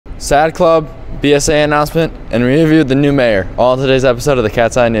Sad Club, BSA announcement, and we reviewed the new mayor, all in today's episode of the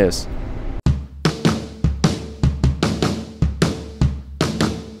Cat's Eye News.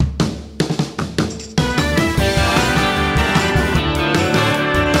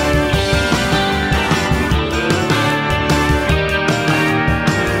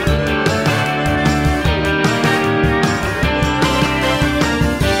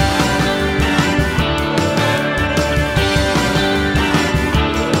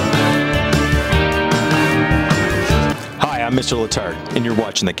 I'm Mr. Letard, and you're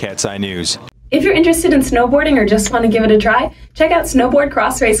watching the Cat's Eye News. If you're interested in snowboarding or just want to give it a try, check out Snowboard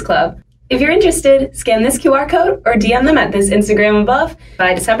Cross Race Club. If you're interested, scan this QR code or DM them at this Instagram above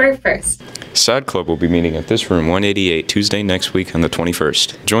by December 1st. Sad Club will be meeting at this room 188 Tuesday next week on the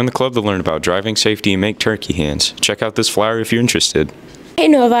 21st. Join the club to learn about driving safety and make turkey hands. Check out this flyer if you're interested. Hey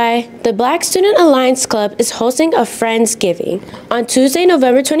Novi, the Black Student Alliance Club is hosting a Friendsgiving on Tuesday,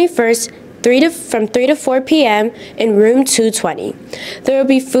 November 21st, from 3 to 4 p.m. in room 220. There will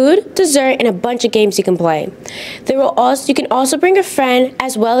be food, dessert, and a bunch of games you can play. You can also bring a friend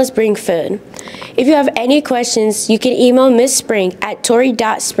as well as bring food. If you have any questions, you can email Ms. Spring at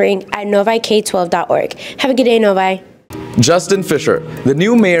tori.spring@novik12.org. Have a good day, Novi. Justin Fisher, the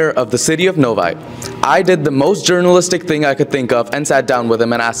new mayor of the city of Novi. I did the most journalistic thing I could think of and sat down with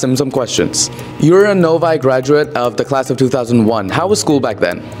him and asked him some questions. You're a Novi graduate of the class of 2001. How was school back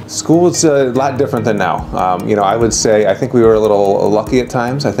then? School was a lot different than now. I would say I think we were a little lucky at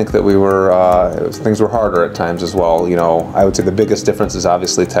times. I think that we were things were harder at times as well. I would say the biggest difference is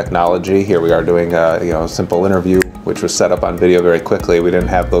obviously technology. Here we are doing a simple interview, which was set up on video very quickly. We didn't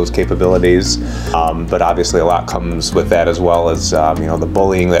have those capabilities, but obviously a lot comes with that, as well as the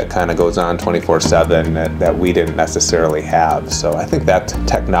bullying that kind of goes on 24/7 that we didn't necessarily have. So I think that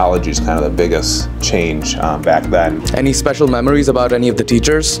technology is kind of the biggest change back then. Any special memories about any of the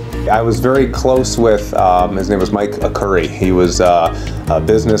teachers? I was very close with, his name was Mike Curry. He was a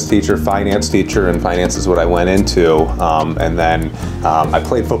business teacher, finance teacher, and finance is what I went into. And then I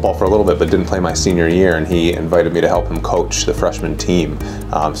played football for a little bit, but didn't play my senior year, and he invited me to help him coach the freshman team.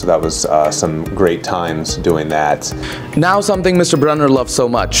 So that was some great times doing that. Now something Mr. Brunner loves so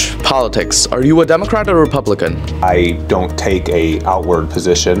much, politics. Are you a Democrat or Republican? I don't take a outward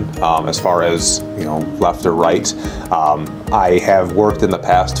position as far as left or right. I have worked in the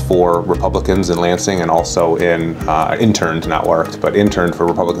past for Republicans in Lansing, and also interned for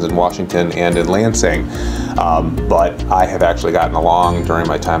Republicans in Washington and in Lansing. But I have actually gotten along during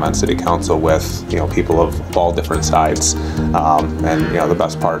my time on City Council with people of all different sides. And the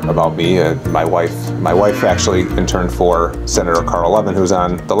best part about me, my wife actually interned for Senator Carl Levin, who's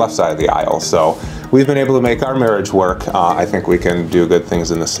on the left side of the aisle. So we've been able to make our marriage work. I think we can do good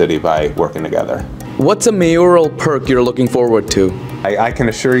things in the city by working together. What's a mayoral perk you're looking forward to? I can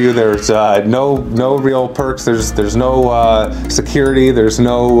assure you there's no real perks. There's no security. There's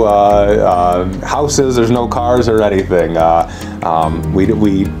no houses. There's no cars or anything.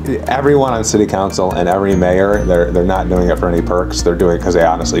 Everyone on City Council and every mayor, they're not doing it for any perks. They're doing it because they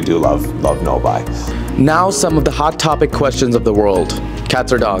honestly do love Novi. Now some of the hot topic questions of the world.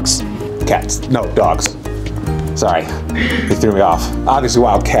 Cats or dogs? Cats. No, dogs. Sorry, you threw me off. Obviously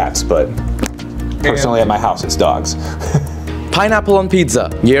wild cats, but personally at my house it's dogs. Pineapple on pizza,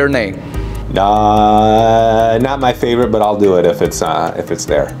 yay or nay? Not my favorite, but I'll do it if it's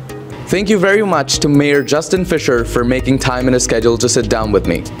there. Thank you very much to Mayor Justin Fisher for making time in his schedule to sit down with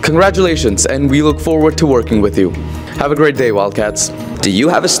me. Congratulations, and we look forward to working with you. Have a great day, Wildcats. Do you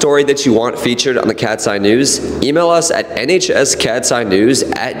have a story that you want featured on the Cat's Eye News? Email us at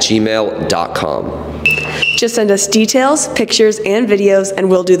nhscatseyenews@gmail.com. Just send us details, pictures, and videos, and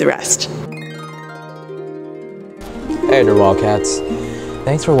we'll do the rest. Hey there, Wildcats.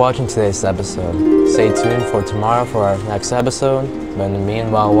 Thanks for watching today's episode. Stay tuned for tomorrow for our next episode. But in the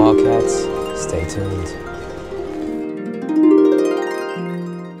meanwhile, Wildcats, stay tuned.